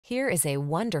Here is a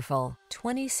wonderful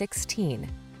 2016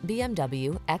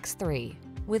 BMW X3.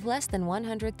 With less than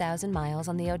 100,000 miles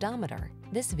on the odometer,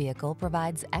 this vehicle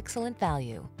provides excellent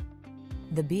value.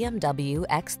 The BMW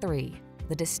X3,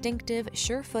 the distinctive,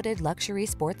 sure-footed luxury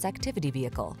sports activity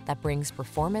vehicle that brings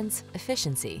performance,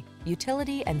 efficiency,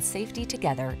 utility, and safety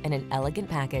together in an elegant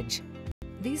package.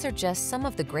 These are just some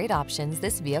of the great options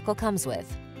this vehicle comes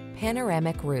with: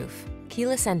 panoramic roof,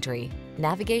 keyless entry,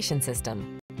 navigation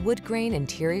system, wood grain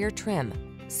interior trim,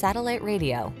 satellite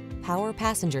radio, power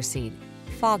passenger seat,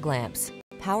 fog lamps,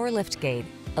 power liftgate,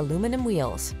 aluminum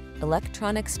wheels,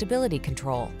 electronic stability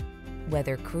control.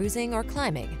 Whether cruising or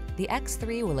climbing, the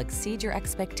X3 will exceed your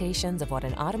expectations of what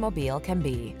an automobile can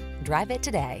be. Drive it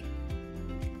today.